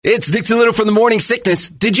It's Dick Little from the Morning Sickness.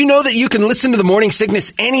 Did you know that you can listen to the Morning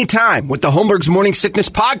Sickness anytime with the Holmberg's Morning Sickness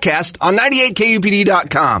podcast on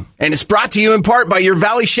 98KUPD.com? And it's brought to you in part by your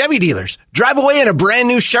Valley Chevy dealers. Drive away in a brand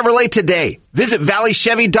new Chevrolet today. Visit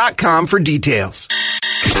valleychevy.com for details.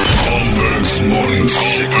 Holmberg's Morning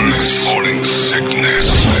Sickness. Morning Sickness.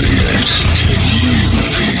 98KUPD.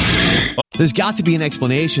 There's got to be an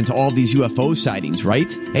explanation to all of these UFO sightings,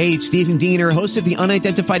 right? Hey, it's Stephen Diener, host of the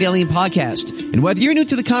Unidentified Alien Podcast. And whether you're new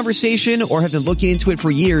to the conversation or have been looking into it for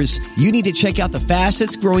years, you need to check out the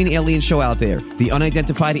fastest growing alien show out there, the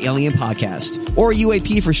Unidentified Alien Podcast, or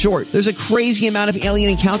UAP for short. There's a crazy amount of alien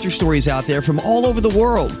encounter stories out there from all over the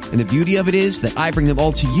world. And the beauty of it is that I bring them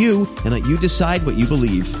all to you and let you decide what you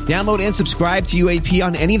believe. Download and subscribe to UAP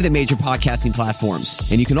on any of the major podcasting platforms.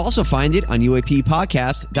 And you can also find it on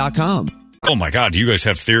UAPpodcast.com. Oh, my God. You guys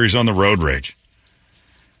have theories on the road rage.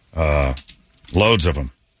 Loads of them.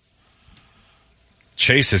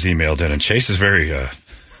 Chase has emailed in, and Chase is a very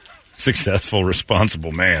successful,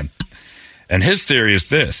 responsible man. And his theory is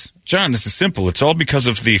this. John, this is simple. It's all because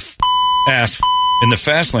of the ass in the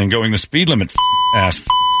fast lane going the speed limit ass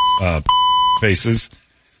faces.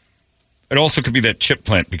 It also could be that chip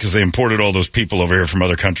plant because they imported all those people over here from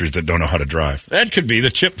other countries that don't know how to drive. That could be. The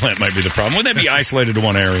chip plant might be the problem. Wouldn't that be isolated to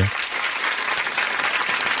one area?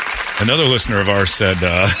 Another listener of ours said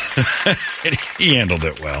he handled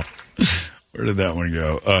it well. Where did that one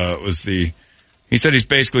go? He said he's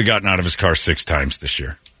basically gotten out of his car 6 times this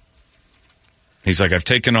year. He's like, I've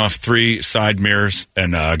taken off 3 side mirrors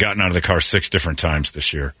and gotten out of the car 6 different times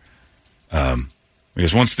this year.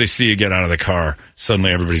 Because once they see you get out of the car,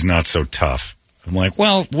 suddenly everybody's not so tough. I'm like,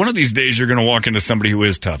 well, one of these days you're going to walk into somebody who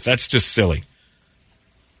is tough. That's just silly.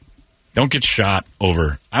 Don't get shot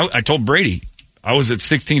over. I told Brady, I was at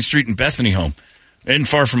 16th Street in Bethany home, isn't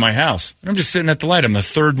far from my house. And I'm just sitting at the light. I'm the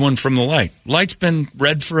third one from the light. Light's been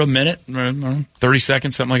red for a minute, 30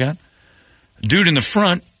 seconds, something like that. Dude in the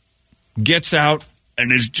front gets out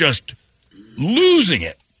and is just losing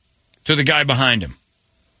it to the guy behind him.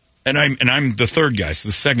 And I'm the third guy, so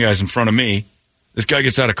the second guy's in front of me. This guy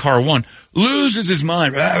gets out of car 1, loses his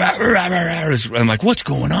mind. I'm like, what's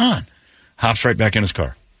going on? Hops right back in his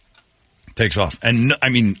car. Takes off. And,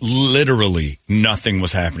 literally nothing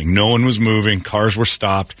was happening. No one was moving. Cars were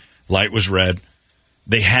stopped. Light was red.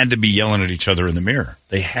 They had to be yelling at each other in the mirror.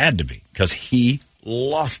 They had to be because he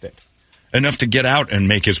lost it. Enough to get out and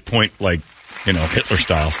make his point like, Hitler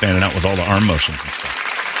style, standing out with all the arm motions and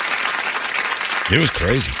stuff. It was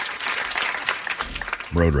crazy.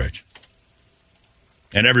 Road rage.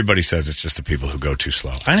 And everybody says it's just the people who go too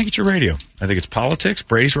slow. I think it's your radio. I think it's politics.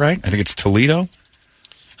 Brady's right. I think it's Toledo.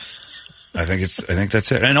 I think that's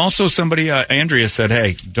it. And also somebody, Andrea said,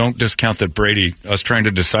 hey, don't discount that Brady, us trying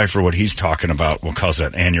to decipher what he's talking about will cause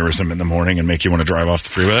that aneurysm in the morning and make you want to drive off the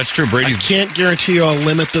freeway. That's true. I can't guarantee you I'll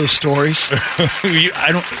limit those stories. You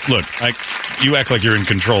act like you're in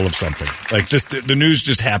control of something. Like this, the news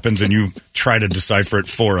just happens and you try to decipher it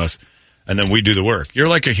for us. And then we do the work. You're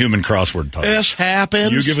like a human crossword puzzle. This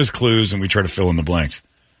happens. You give us clues and we try to fill in the blanks.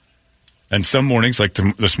 And some mornings, like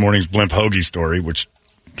this morning's Blimp Hoagie story, which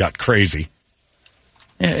got crazy.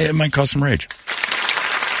 Yeah, it might cause some rage.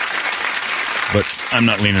 But I'm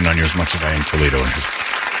not leaning on you as much as I am Toledo and his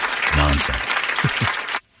nonsense.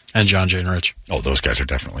 And John, Jay, and Rich. Oh, those guys are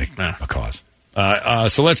definitely a cause.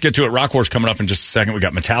 So let's get to it. Rock Wars coming up in just a second. We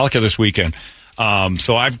got Metallica this weekend.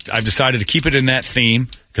 So I've decided to keep it in that theme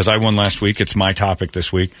because I won last week. It's my topic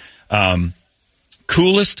this week.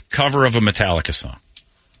 Coolest cover of a Metallica song.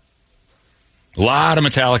 A lot of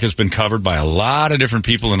Metallica has been covered by a lot of different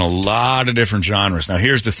people in a lot of different genres. Now,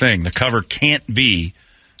 here's the thing. The cover can't be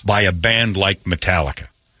by a band like Metallica.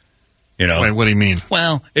 Wait, what do you mean?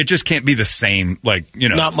 Well, it just can't be the same,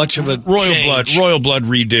 Not much of a Royal Blood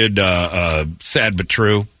redid Sad But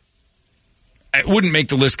True. It wouldn't make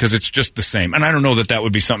the list because it's just the same. And I don't know that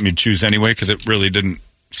would be something you'd choose anyway because it really didn't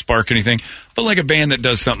spark anything. But like a band that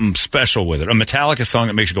does something special with it. A Metallica song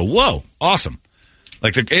that makes you go, whoa, awesome.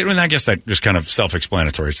 And I guess that just kind of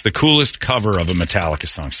self-explanatory. It's the coolest cover of a Metallica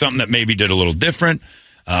song. Something that maybe did a little different.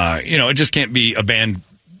 It just can't be a band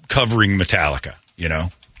covering Metallica,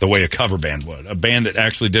 the way a cover band would. A band that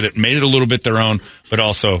actually did it, made it a little bit their own, but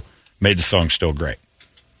also made the song still great.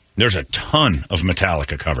 There's a ton of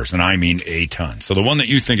Metallica covers, and I mean a ton. So the one that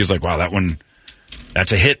you think is like, wow, that one,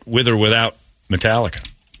 that's a hit with or without Metallica.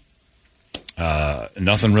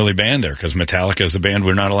 Nothing really banned there because Metallica is a band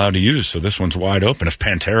we're not allowed to use. So this one's wide open. If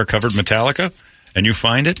Pantera covered Metallica and you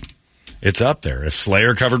find it, It's up there. If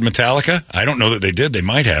Slayer covered Metallica, I don't know that they did. They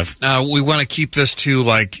might have. We want to keep this to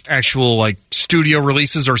like actual like studio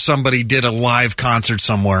releases, or somebody did a live concert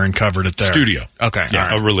somewhere and covered it there. Studio. Okay. Yeah,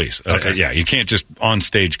 right. a release. Okay. Yeah, you can't just on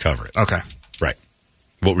stage cover it. Okay. Right.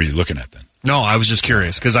 What were you looking at then? No, I was just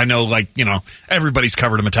curious because I know, like, everybody's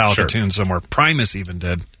covered a Metallica tune somewhere. Primus even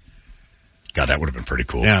did. God, that would have been pretty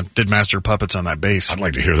cool. Yeah, did Master of Puppets on that bass. I'd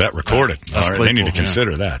like to hear that recorded. All right, they need to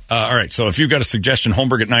consider that. All right, so if you've got a suggestion,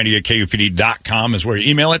 Holmberg at 98kupd.com is where you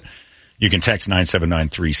email it. You can text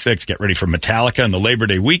 97936. Get ready for Metallica and the Labor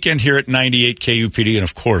Day weekend here at 98KUPD. And,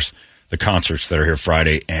 of course, the concerts that are here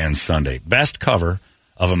Friday and Sunday. Best cover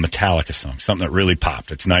of a Metallica song, something that really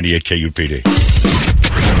popped. It's 98KUPD.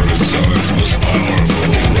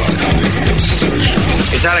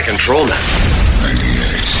 It's out of control now.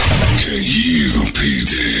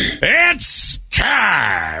 98KUPD. It's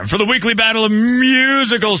time for the weekly battle of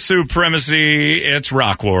musical supremacy. It's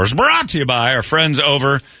Rock Wars, brought to you by our friends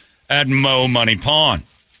over at Mo Money Pawn.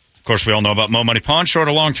 Of course, we all know about Mo Money Pawn. Short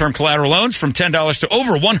or long-term collateral loans from $10 to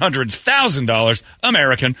over $100,000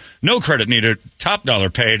 American. No credit needed, top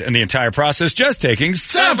dollar paid, and the entire process just taking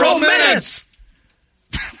several minutes.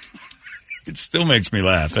 It still makes me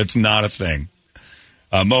laugh. That's not a thing.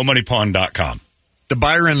 MoMoneyPawn.com. The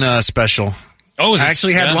Byron special. Oh, I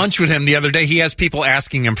actually had lunch with him the other day. He has people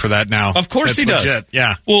asking him for that now. Of course he does. Legit.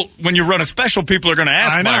 Yeah. Well, when you run a special, people are going to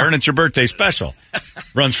ask Byron. It's your birthday special.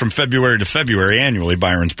 Runs from February to February annually,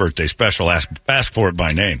 Byron's birthday special. Ask for it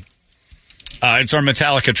by name. It's our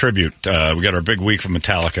Metallica tribute. We got our big week from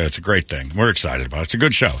Metallica. It's a great thing. We're excited about it. It's a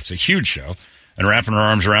good show. It's a huge show. And wrapping our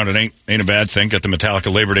arms around it ain't a bad thing. Got the Metallica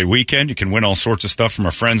Labor Day weekend. You can win all sorts of stuff from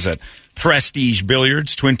our friends at Prestige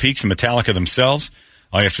Billiards, Twin Peaks, and Metallica themselves.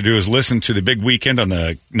 All you have to do is listen to the big weekend on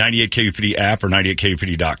the 98KUPD app or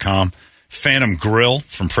 98KUPD.com. Phantom Grill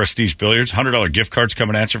from Prestige Billiards. $100 gift cards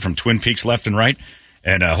coming at you from Twin Peaks left and right.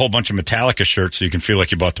 And a whole bunch of Metallica shirts so you can feel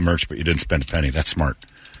like you bought the merch, but you didn't spend a penny. That's smart.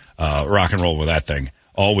 Rock and roll with that thing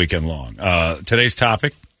all weekend long. Today's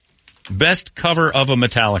topic, best cover of a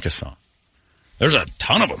Metallica song. There's a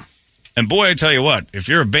ton of them. And boy, I tell you what, if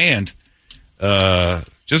you're a band,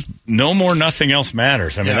 just no more, nothing else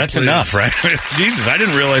matters. I mean, that's please. Enough, right? Jesus, I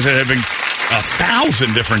didn't realize there had been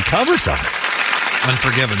 1,000 different covers of it.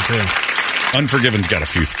 Unforgiven, too. Unforgiven's got a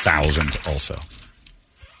few thousand also.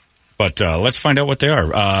 But let's find out what they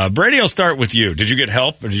are. Brady, I'll start with you. Did you get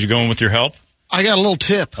help, or did you go in with your help? I got a little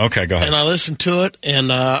tip. Okay, go ahead. And I listened to it, and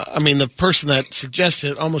the person that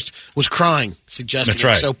suggested it almost was crying, suggesting That's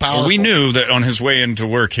right. It so powerful. Well, we knew that on his way into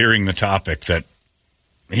work, hearing the topic, that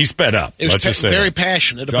he sped up. It was very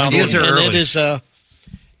passionate about it,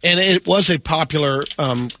 and it was a popular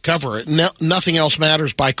cover. Nothing Else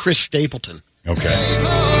Matters by Chris Stapleton. Okay.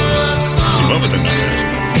 You went with the Nothing Else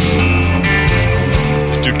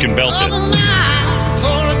Matters. This dude can belt it.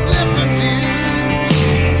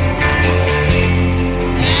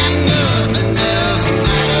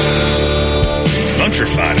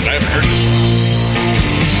 Lunchified it. I haven't heard this one.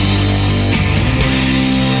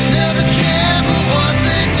 Never care for what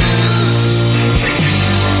they do.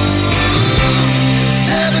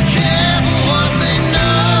 Never care for what they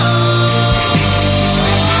know.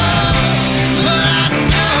 But I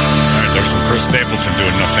know. All right, there's some Chris Stapleton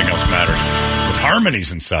doing Nothing Else Matters with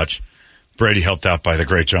harmonies and such. Brady helped out by the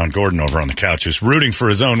great John Gordon over on the couch, who's rooting for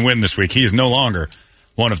his own win this week. He is no longer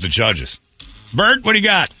one of the judges. Bert, what do you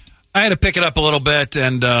got? I had to pick it up a little bit,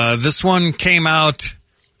 and this one came out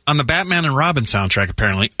on the Batman and Robin soundtrack,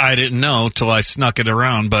 apparently. I didn't know till I snuck it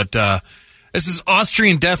around, but this is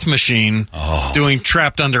Austrian Death Machine doing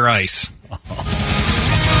Trapped Under Ice. You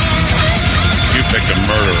picked a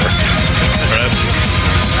murderer.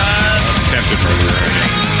 Attempted murderer.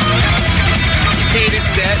 Kate is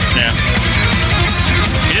dead. Yeah.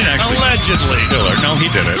 He didn't actually. Allegedly. Kill her. No, he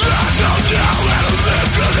did it.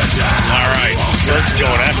 All right. Bert's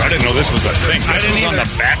going after. I didn't know this was a thing. This was on the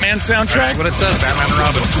Batman soundtrack? That's what it says, Batman and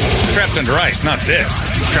Robin. Trapped Under Ice, not this.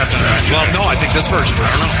 Trapped Under Ice. Well, no, I think this version. I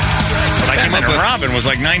don't know. Batman and Robin was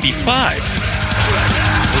like 95.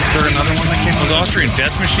 Was there another one that came out? Was Austrian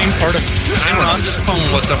Death Machine part of... I don't know. I'm just pulling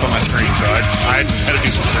what's up on my screen, so I had to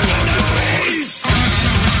do some searching.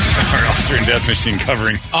 Austrian Death Machine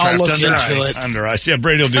covering I'll look Under into Ice. it. Under Ice. Yeah,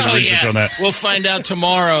 Brady will do the research on that. We'll find out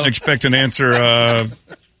tomorrow. Expect an answer in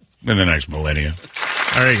the next millennia.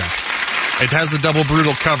 There you go. It has the double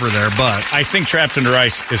brutal cover there, but... I think Trapped Under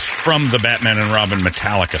Ice is from the Batman and Robin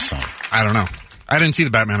Metallica song. I don't know. I didn't see the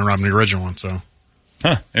Batman and Robin, the original one, so...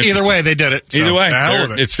 Huh, either way, they did it. So either way,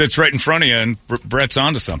 it sits right in front of you, and Brett's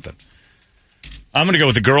onto something. I'm going to go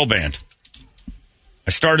with the girl band. I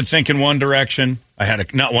started thinking one direction. I had a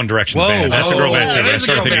not One Direction band. That's a girl band too. I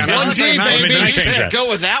started thinking,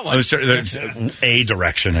 Go with that one. A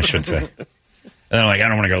Direction, I should say. And I'm like, I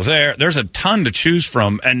don't want to go there. There's a ton to choose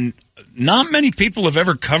from, and not many people have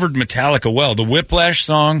ever covered Metallica well. The Whiplash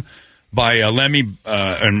song by Lemmy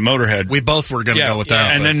and Motorhead. We both were going to go with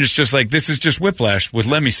that. And then it's just like, this is just Whiplash with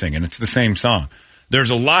Lemmy singing. It's the same song.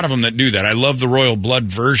 There's a lot of them that do that. I love the Royal Blood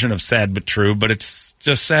version of Sad But True, but it's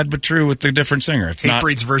just Sad But True with a different singer. It's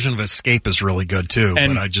Hatebreed's version of Escape is really good, too,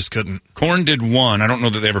 but I just couldn't. Korn did one. I don't know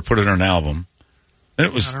that they ever put it on an album.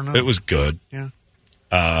 It was good. Yeah.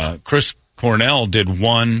 Chris Cornell did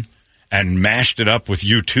one and mashed it up with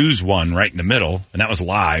U2's one right in the middle, and that was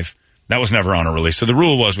live. That was never on a release. So the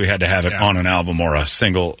rule was we had to have it on an album or a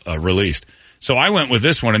single released. So I went with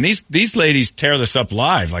this one, and these ladies tear this up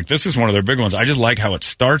live. Like, this is one of their big ones. I just like how it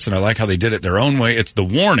starts, and I like how they did it their own way. It's The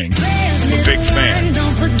Warning. I'm a big fan.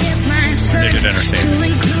 They did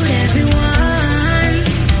Entertainment.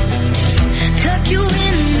 Tuck you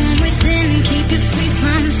in within, keep you free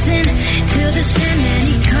from sin till the Sandman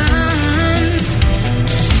he comes.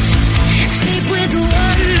 Sleep with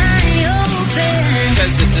one eye open. It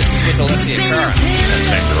says that this is with Alessia Cara. The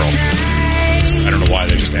same girl. I don't know why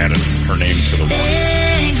they just added her name to The Warning.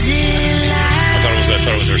 I thought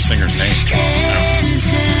it was her singer's name.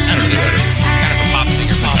 I don't know who that is. Kind of a pop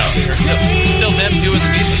singer. Still them doing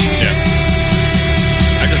the music.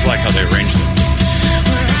 Yeah. I just like how they arranged it.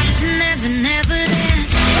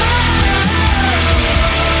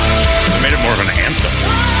 They made it more of an anthem.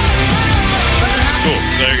 It's cool.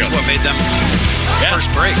 So there you go. That's what made them first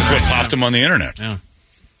break. That's what popped them on the internet. Yeah.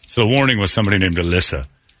 So The Warning was somebody named Alyssa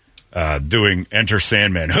doing Enter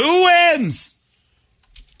Sandman. Who wins?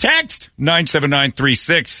 Text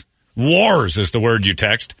 97936. WARS is the word you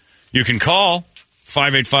text. You can call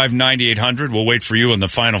 585-9800. We'll wait for you on the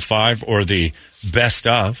final five or the best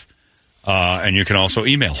of. And you can also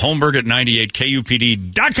email Holmberg at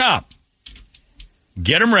 98kupd.com.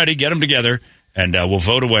 Get them ready, get them together, and we'll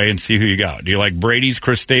vote away and see who you got. Do you like Brady's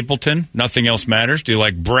Chris Stapleton? Nothing Else Matters. Do you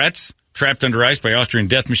like Brett's Trapped Under Ice by Austrian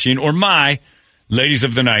Death Machine? Or my Ladies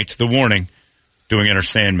of the Night, The Warning, doing Enter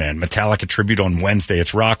Sandman. Metallica tribute on Wednesday.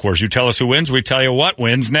 It's Rock Wars. You tell us who wins. We tell you what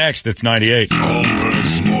wins next. It's 98.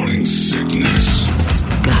 Holmberg's Morning Sickness.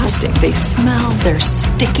 Disgusting. They smell. They're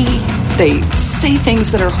sticky. They say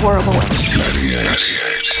things that are horrible. 98.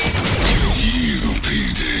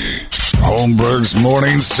 UPD. Holmberg's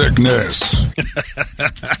Morning Sickness.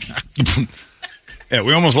 Yeah,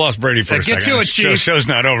 we almost lost Brady for a second. Get to it, Chief. Show's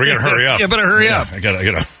not over. We got to hurry up. You better hurry up. I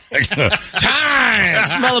gotta. Time!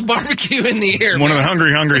 Smell the barbecue in the air. One of the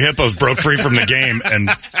hungry hippos broke free from the game, and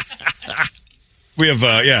we have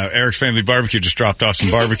Eric's Family Barbecue just dropped off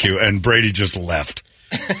some barbecue, and Brady just left.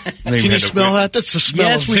 Can you smell that? That's the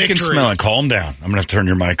smell of victory. Yes, we can smell it. Calm down. I'm going to have to turn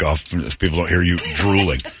your mic off so people don't hear you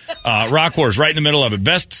drooling. Rock Wars, right in the middle of it.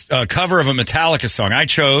 Best cover of a Metallica song. I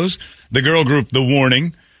chose the girl group The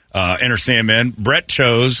Warning, Enter Sandman. Brett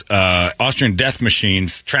chose Austrian Death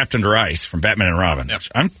Machine's Trapped Under Ice from Batman and Robin, which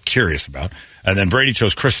I'm curious about. And then Brady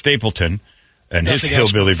chose Chris Stapleton and his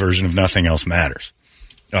hillbilly version of Nothing Else Matters.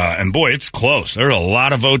 And boy, it's close. There are a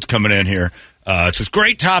lot of votes coming in here. It's a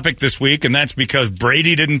great topic this week, and that's because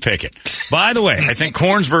Brady didn't pick it. By the way, I think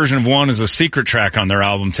Korn's version of one is a secret track on their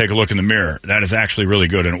album, Take a Look in the Mirror. That is actually really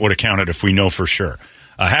good, and it would have counted if we know for sure.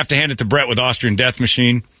 I have to hand it to Brett with Austrian Death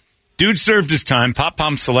Machine. Dude served his time. Pop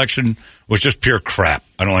Pomp's selection was just pure crap.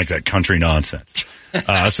 I don't like that country nonsense.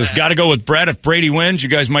 So it's got to go with Brett. If Brady wins, you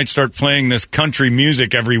guys might start playing this country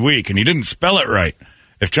music every week, and he didn't spell it right.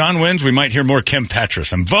 If John wins, we might hear more Kim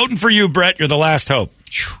Petras. I'm voting for you, Brett. You're the last hope.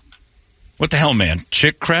 What the hell, man?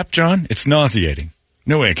 Chick crap, John? It's nauseating.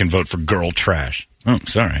 No way I can vote for girl trash. Oh,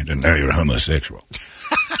 sorry. I didn't know you were homosexual.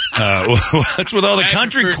 What's with all the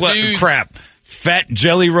country crap? Fat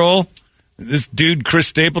jelly roll? This dude, Chris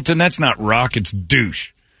Stapleton, that's not rock, it's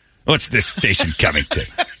douche. What's this station coming to?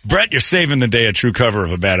 Brett, you're saving the day a true cover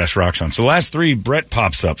of a badass rock song. So the last three, Brett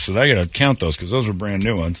pops up. So I got to count those because those are brand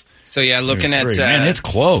new ones. So, yeah, looking at... man, it's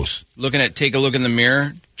close. Looking at Take a Look in the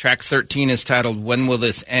Mirror, track 13 is titled When Will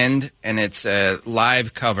This End? And it's a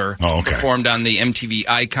live cover performed on the MTV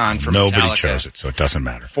Icon for Metallica. Nobody chose it, so it doesn't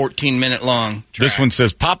matter. 14-minute long track. This one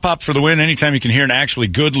says, Pop Pop for the win. Anytime you can hear an actually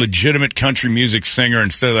good, legitimate country music singer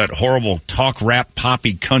instead of that horrible talk, rap,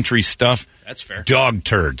 poppy country stuff. That's fair. Dog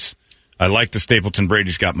turds. I like the Stapleton.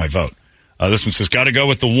 Brady's got my vote. This one says, got to go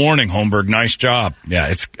with The Warning, Holmberg. Nice job. Yeah,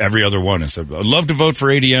 it's every other one. I'd love to vote for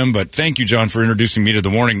ADM, but thank you, John, for introducing me to The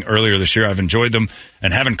Warning earlier this year. I've enjoyed them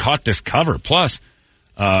and haven't caught this cover. Plus,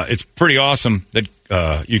 it's pretty awesome that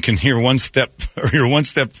you can hear you're one step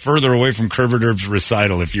further away from Kerberderb's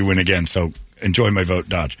recital if you win again. So enjoy my vote,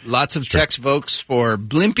 Dodge. Lots of text votes for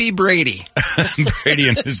Blimpy Brady. Brady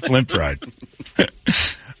and his blimp ride.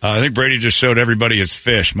 I think Brady just showed everybody his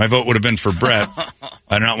fish. My vote would have been for Brett.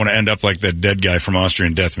 I do not want to end up like that dead guy from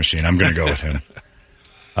Austrian Death Machine. I'm going to go with him.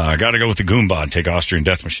 I got to go with the Goomba and take Austrian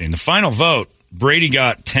Death Machine. The final vote, Brady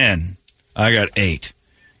got 10. I got 8.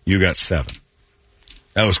 You got 7.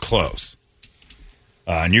 That was close.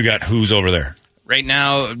 And you got who's over there? Right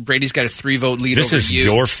now, Brady's got a 3-vote lead over you. This is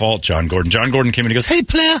your fault, John Gordon. John Gordon came in and he goes, hey,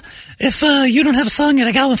 player, if you don't have a song yet,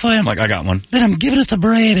 I got one for you. I'm like, I got one. Then I'm giving it to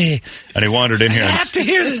Brady. And he wandered in here. I have to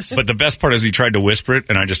hear this. But the best part is he tried to whisper it,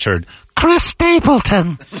 and I just heard, Chris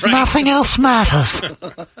Stapleton. Right. Nothing else matters.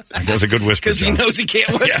 That was a good whisper, because he knows he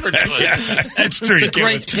can't whisper to us. Yeah, that's true. It's a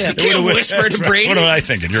great tip. You can't whisper to Brady. What am I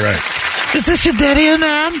thinking? You're right. Is this your daddy,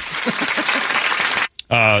 man?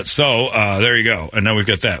 So there you go. And now we've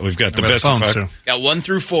got that. We've got the best phones, of 5. too. Got 1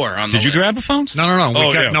 through 4 on the Did you list. grab a phones? No.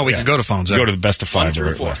 We can go to phones. Go to the best of 5. 1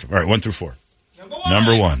 through 4. All right, 1 through 4.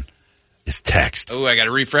 Number 1 is text. Oh, I got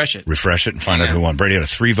to refresh it. Refresh it and find out who won. Brady had a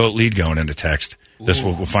 3-vote lead going into text. This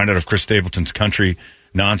we'll find out if Chris Stapleton's country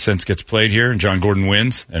nonsense gets played here and John Gordon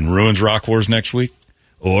wins and ruins Rock Wars next week.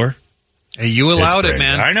 Or hey, you allowed it,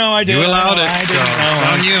 man. I know I did. You allowed it. I did. It's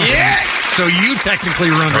on you. Yes! So you technically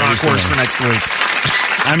ruined Rock Wars for next week.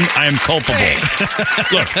 I'm culpable.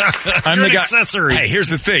 Look, I'm You're the guy. Accessory. Hey, here's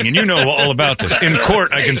the thing, and you know all about this. In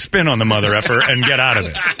court, I can spin on the mother effer and get out of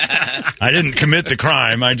this. I didn't commit the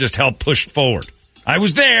crime. I just helped push forward. I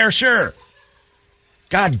was there, sure.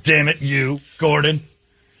 God damn it, you, Gordon.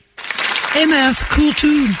 Hey, man, it's a cool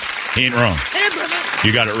tune. He ain't wrong. Hey, brother.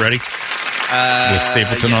 You got it ready? With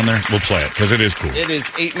Stapleton on there? We'll play it, because it is cool. It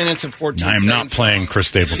is 8 minutes and 14 I am seconds. not playing Chris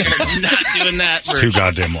Stapleton. I'm not doing that. It's too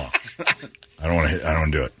goddamn long. I don't want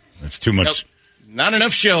to do it. It's too much. Nope. Not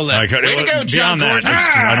enough show left. Way to go, John Gordon.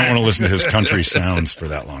 I don't want to listen to his country sounds for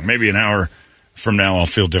that long. Maybe an hour from now I'll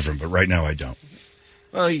feel different, but right now I don't.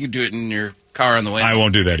 Well, you can do it in your car on the way. I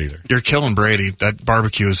won't do that either. You're killing Brady. That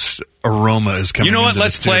barbecue's aroma is coming. You know what? Into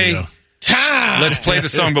Let's the studio. play. Let's play the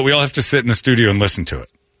song, but we all have to sit in the studio and listen to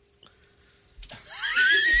it.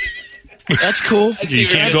 That's cool. You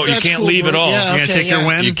can't go. You can't cool, leave at all. Yeah, You can't take your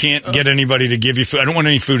win. You can't get anybody to give you food. I don't want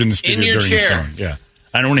any food in the studio your during chair. the song. Yeah,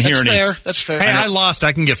 I don't want to hear That's any. fair. That's fair. Hey, I lost.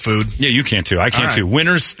 I can get food. Yeah, you can too. I can All right. too.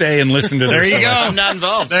 Winners stay and listen to There their you go. I'm not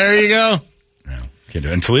involved. There you go. No, can't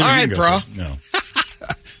do it. And Toledo, All you right, can go bro. too. No,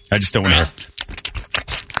 I just don't want to hear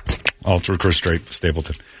all through Chris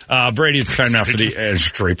Stapleton. Brady, it's time now for the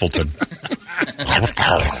Stapleton.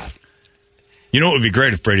 You know what would be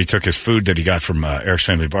great if Brady took his food that he got from Eric's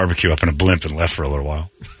Family Barbecue up in a blimp and left for a little while.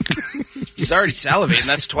 He's already salivating.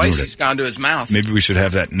 That's twice he's gone to his mouth. Maybe we should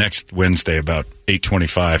have that next Wednesday about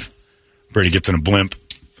 8:25. Brady gets in a blimp,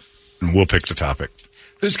 and we'll pick the topic.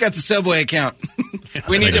 Who's got the Subway account?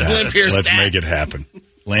 We need the blimp here. Let's make it happen.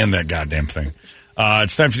 Land that goddamn thing.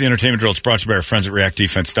 It's time for the entertainment drill. It's brought to you by our friends at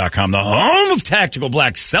ReactDefense.com, the home of tactical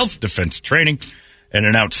black self-defense training. And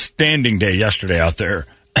an outstanding day yesterday out there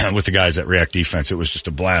with the guys at React Defense. It was just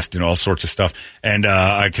a blast and all sorts of stuff. And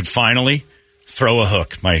I could finally throw a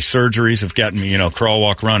hook. My surgeries have gotten me, crawl,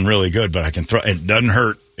 walk, run really good, but I can throw. It doesn't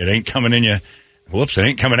hurt. It ain't coming in you. Whoops, it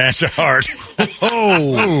ain't coming at you hard.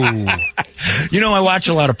 Oh. I watch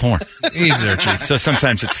a lot of porn. Easy there, Chief. So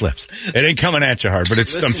sometimes it slips. It ain't coming at you hard, but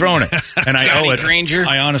I'm throwing it. And I owe it. Granger.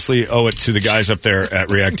 I honestly owe it to the guys up there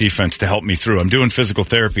at React Defense to help me through. I'm doing physical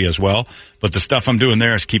therapy as well, but the stuff I'm doing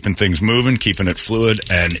there is keeping things moving, keeping it fluid,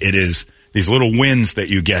 and it is these little wins that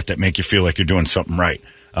you get that make you feel like you're doing something right.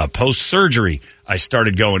 Post-surgery, I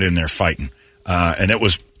started going in there fighting. And it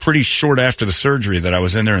was pretty short after the surgery that I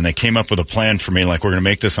was in there, and they came up with a plan for me, like, we're going to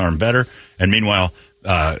make this arm better, and meanwhile,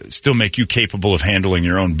 still make you capable of handling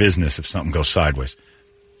your own business if something goes sideways.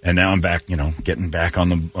 And now I'm back, getting back on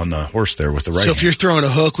the horse there with the right. So if you're throwing a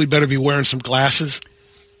hook, we better be wearing some glasses.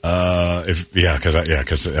 Because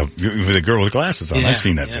the girl with glasses on, Yeah, I've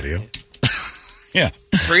seen that yeah. video. Yeah,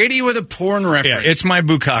 Brady with a porn reference. yeah, it's my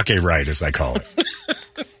bukkake right, as I call it.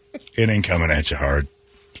 It ain't coming at you hard.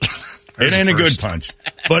 It ain't a good punch,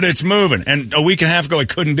 but it's moving. And a week and a half ago, I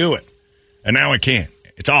couldn't do it. And now I can.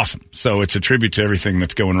 It's awesome. So it's a tribute to everything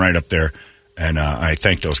that's going right up there. And I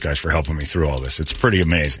thank those guys for helping me through all this. It's pretty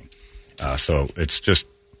amazing. So it's just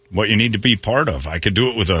what you need to be part of. I could do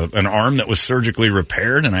it with an arm that was surgically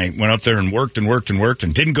repaired, and I went up there and worked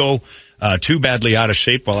and didn't go too badly out of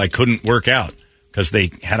shape while I couldn't work out because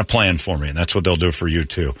they had a plan for me, and that's what they'll do for you,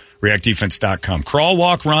 too. ReactDefense.com. Crawl,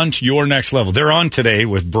 walk, run to your next level. They're on today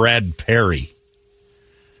with Brad Perry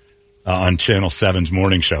on Channel 7's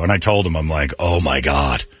morning show. And I told him, I'm like, oh, my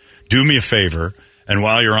God, do me a favor. And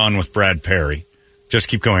while you're on with Brad Perry, just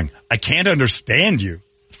keep going, I can't understand you.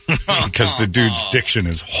 because the dude's diction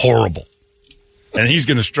is horrible. And he's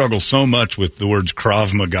going to struggle so much with the words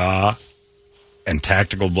Krav Maga and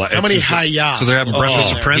tactical black. How many hi-ya? So they're having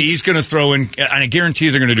breakfast with Prince? He's going to throw in, and I guarantee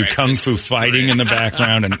they're going to do kung fu fighting in the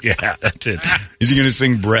background. And yeah, that's it. Is he going to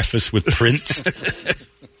sing Breakfast with Prince?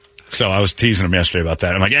 So I was teasing him yesterday about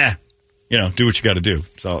that. I'm like, do what you got to do.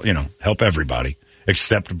 So, help everybody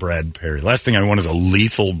except Brad Perry. Last thing I want is a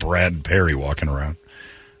lethal Brad Perry walking around.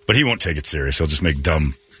 But he won't take it serious. He'll just make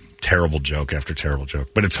dumb, terrible joke after terrible joke.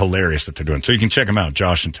 But it's hilarious that they're doing. So you can check them out.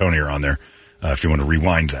 Josh and Tony are on there if you want to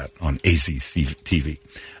rewind that on ACC TV.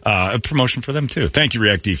 A promotion for them, too. Thank you,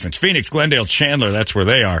 React Defense. Phoenix, Glendale, Chandler, that's where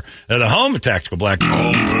they are. They're the home of Tactical Black.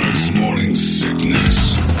 Holmberg's Morning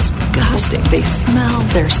Sickness. Disgusting. They smell.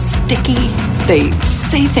 They're sticky. They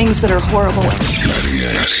say things that are horrible.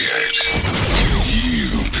 98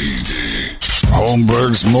 UPD.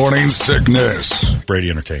 Holmberg's Morning Sickness.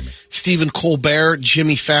 Brady Entertainment. Stephen Colbert,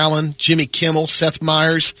 Jimmy Fallon, Jimmy Kimmel, Seth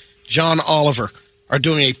Meyers, John Oliver are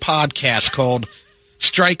doing a podcast called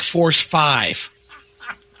Strike Force 5.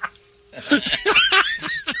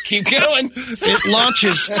 Keep going. It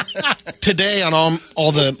launches today on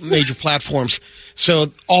all the major platforms. So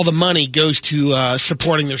all the money goes to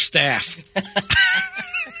supporting their staff.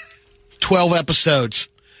 12 episodes.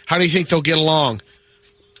 How do you think they'll get along?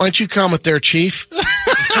 Why don't you comment there, Chief?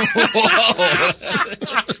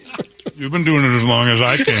 You've been doing it as long as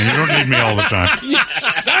I can. You don't need me all the time. You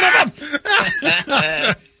son of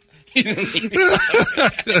a...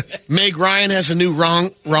 Meg Ryan has a new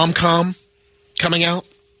rom-com coming out,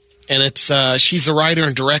 and it's she's the writer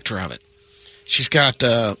and director of it. She's got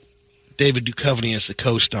David Duchovny as the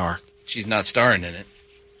co-star. She's not starring in it.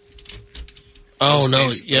 Oh, no.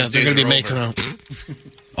 Yeah, they're going to be making a...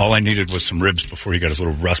 All I needed was some ribs before he got his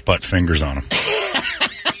little rust butt fingers on him.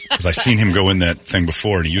 Because I seen him go in that thing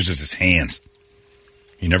before, and he uses his hands.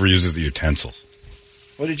 He never uses the utensils.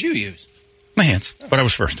 What did you use? My hands. But I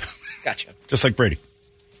was first. Gotcha. Just like Brady.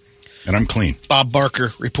 And I'm clean. Bob Barker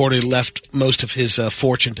reportedly left most of his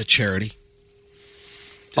fortune to charity.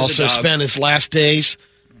 Also spent his last days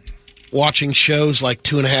watching shows like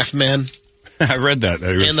 2.5 Men. I read that.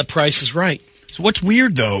 And The Price is Right. So what's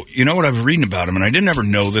weird, though, you know what I was reading about him, and I didn't ever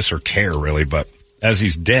know this or care, really, but as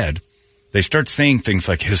he's dead, they start saying things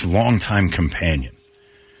like his longtime companion.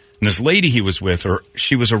 And this lady he was with,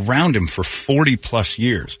 she was around him for 40-plus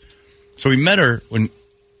years. So he met her when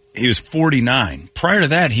he was 49. Prior to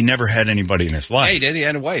that, he never had anybody in his life. Yeah, he did. He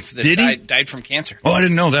had a wife that died from cancer. Oh, I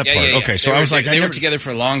didn't know that part. Yeah. Okay, so I was like... They were together for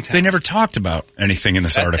a long time. They never talked about anything in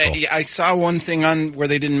this article. I saw one thing on where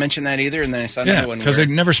they didn't mention that either, and then I saw another one because they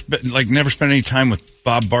never spent any time with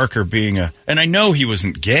Bob Barker being a... And I know he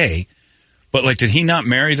wasn't gay, but did he not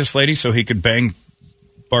marry this lady so he could bang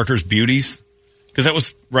Barker's beauties? Because that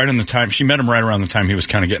was right on the time... She met him right around the time he was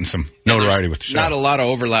kind of getting some notoriety with the show. Not a lot of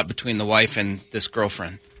overlap between the wife and this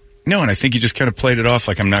girlfriend. No, and I think he just kind of played it off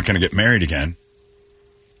like I'm not going to get married again,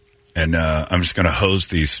 and I'm just going to hose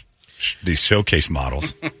these showcase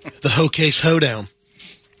models. The Ho-Case Hoedown.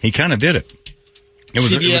 He kind of did it. It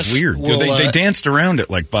was weird. They danced around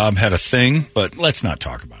it like Bob had a thing, but let's not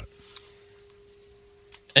talk about it.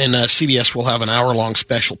 And CBS will have an hour-long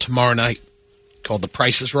special tomorrow night called The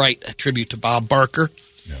Price is Right, a tribute to Bob Barker,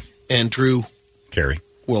 and Drew Carey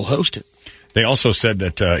will host it. They also said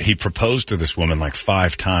that he proposed to this woman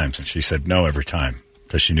 5 times, and she said no every time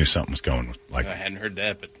because she knew something was going. I hadn't heard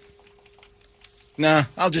that, but nah,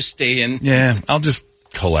 I'll just stay in. Yeah, I'll just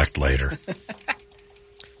collect later.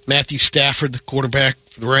 Matthew Stafford, the quarterback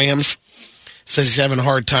for the Rams, says he's having a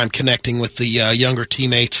hard time connecting with the younger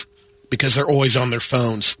teammates because they're always on their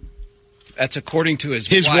phones. That's according to his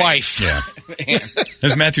wife. Yeah.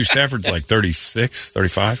 Is Matthew Stafford 36,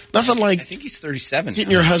 35? Nothing like... I think he's 37.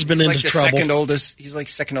 Getting your husband into trouble. He's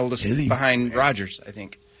second oldest behind Rodgers, I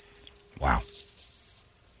think. Wow.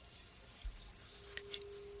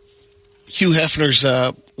 Hugh Hefner's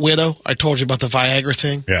widow, I told you about the Viagra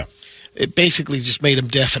thing. Yeah. It basically just made him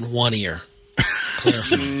deaf in one ear.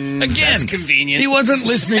 Again, that's convenient. He wasn't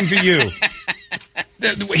listening to you.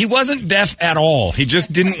 He wasn't deaf at all. He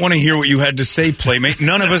just didn't want to hear what you had to say, Playmate.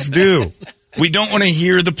 None of us do. We don't want to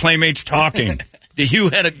hear the Playmates talking. Hugh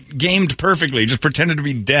had it gamed perfectly. He just pretended to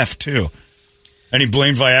be deaf, too. And he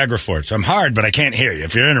blamed Viagra for it. So I'm hard, but I can't hear you.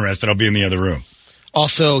 If you're interested, I'll be in the other room.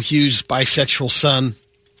 Also, Hugh's bisexual son,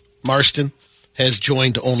 Marston, has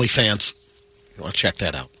joined OnlyFans. You want to check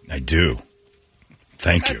that out? I do.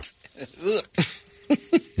 Thank you.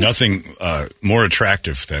 Nothing more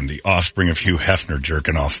attractive than the offspring of Hugh Hefner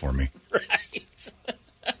jerking off for me. Right.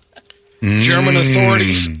 German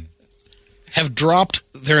authorities have dropped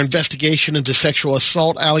their investigation into sexual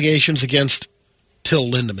assault allegations against Till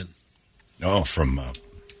Lindeman. Oh, from...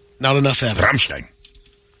 Not enough evidence. Rammstein.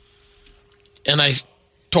 And I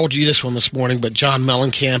told you this one this morning, but John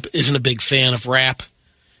Mellencamp isn't a big fan of rap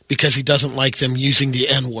because he doesn't like them using the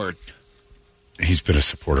N-word. He's been a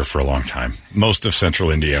supporter for a long time. Most of Central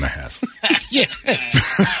Indiana has. Yeah.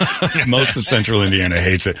 Most of Central Indiana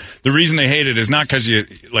hates it. The reason they hate it is not because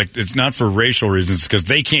it's not for racial reasons, because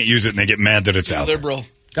they can't use it and they get mad that it's out there. Liberal.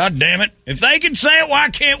 God damn it. If they can say it, why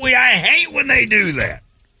can't we? I hate when they do that.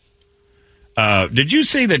 Did you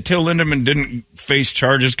say that Till Lindeman didn't face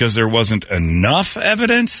charges because there wasn't enough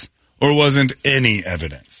evidence, or wasn't any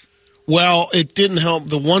evidence? Well, it didn't help.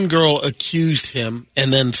 The one girl accused him,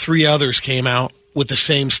 and then 3 others came out with the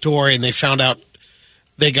same story, and they found out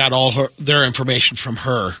they got all their information from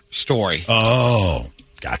her story. Oh,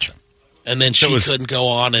 gotcha. And then she couldn't go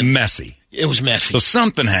on. And messy. It was messy. So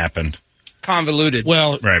something happened. Convoluted.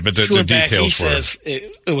 Well, right, but the details were... He says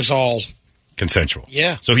it was all... consensual.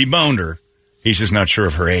 Yeah. So he boned her. He's just not sure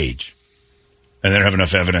of her age. And they don't have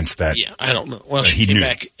enough evidence that... Yeah, I don't know. Well, she came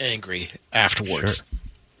back angry afterwards. Sure.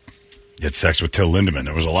 He had sex with Till Lindeman.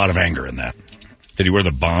 There was a lot of anger in that. Did he wear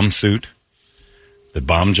the bomb suit? The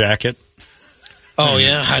bomb jacket? Oh,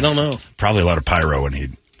 yeah. I don't know. Probably a lot of pyro when he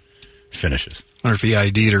finishes. Or if he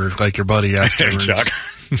ID'd her like your buddy afterwards. Chuck.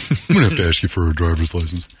 I'm going to have to ask you for a driver's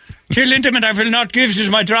license. Till Lindeman, I will not give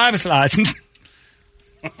you my driver's license.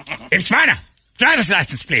 It's fine. Driver's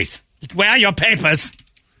license, please. Where are your papers? Did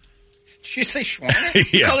she say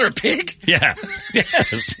Schweiner? Yeah. Call her a pig? Yeah.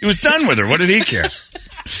 Yes. He was done with her. What did he care?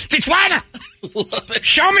 Die Schweine!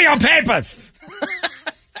 Show me your papers!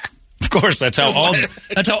 Of course, that's how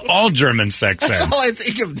all German sex That's ends. all I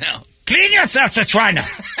think of now. Clean yourself, die Schweine!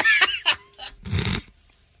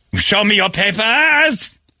 Show me your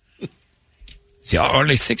papers! You're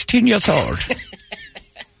only 16 years old.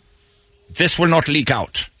 This will not leak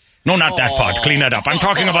out. No, not that part. Clean that up. I'm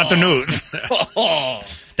talking about the news.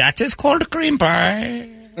 That is called cream pie.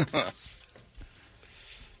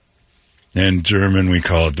 In German, we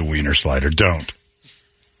call it the Wiener Slider. Don't.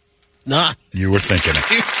 Nah. You were thinking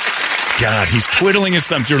it. God, he's twiddling his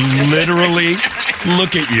thumbs. You're literally...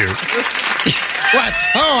 Look at you. What?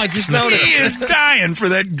 Oh, I just noticed. He is dying for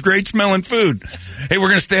that great smelling food. Hey, we're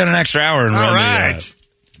going to stay on an extra hour and run the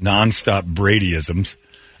non-stop Bradyisms.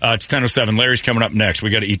 It's 10:07. Larry's coming up next. We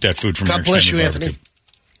got to eat that food from God bless you, Anthony.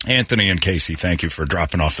 Anthony and Casey, thank you for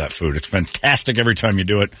dropping off that food. It's fantastic every time you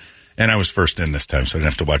do it. And I was first in this time, so I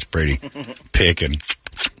didn't have to watch Brady pick and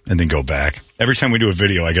then go back. Every time we do a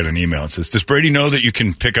video, I get an email. It says, does Brady know that you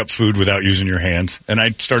can pick up food without using your hands? And I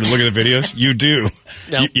started looking at the videos. You do.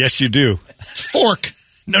 No. Yes, you do. It's a fork.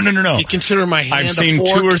 No. You consider my hand I've a seen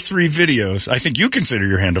fork? 2 or 3 videos. I think you consider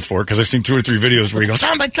your hand a fork because I've seen 2 or 3 videos where he goes,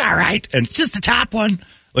 oh, but it's all right. And it's just the top one.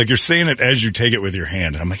 Like you're saying it as you take it with your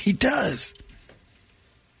hand. And I'm like, he does.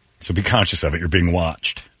 So be conscious of it. You're being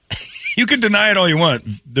watched. You can deny it all you want.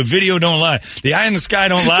 The video don't lie. The eye in the sky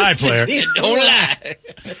don't lie, player. Don't lie.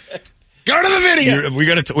 Go to the video. We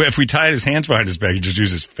got to. If we tied his hands behind his back, he just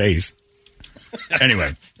use his face.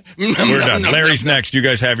 Anyway, we're done. Larry's next. You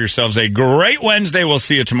guys have yourselves a great Wednesday. We'll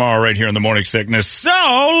see you tomorrow right here in the Morning Sickness. So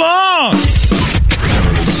long.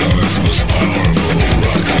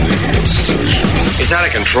 It's out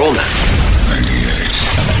of control now.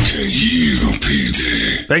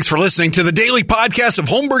 KUPD. Thanks for listening to the daily podcast of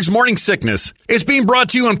Holmberg's Morning Sickness. It's being brought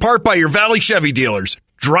to you in part by your Valley Chevy dealers.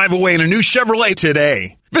 Drive away in a new Chevrolet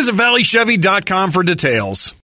today. Visit valleychevy.com for details.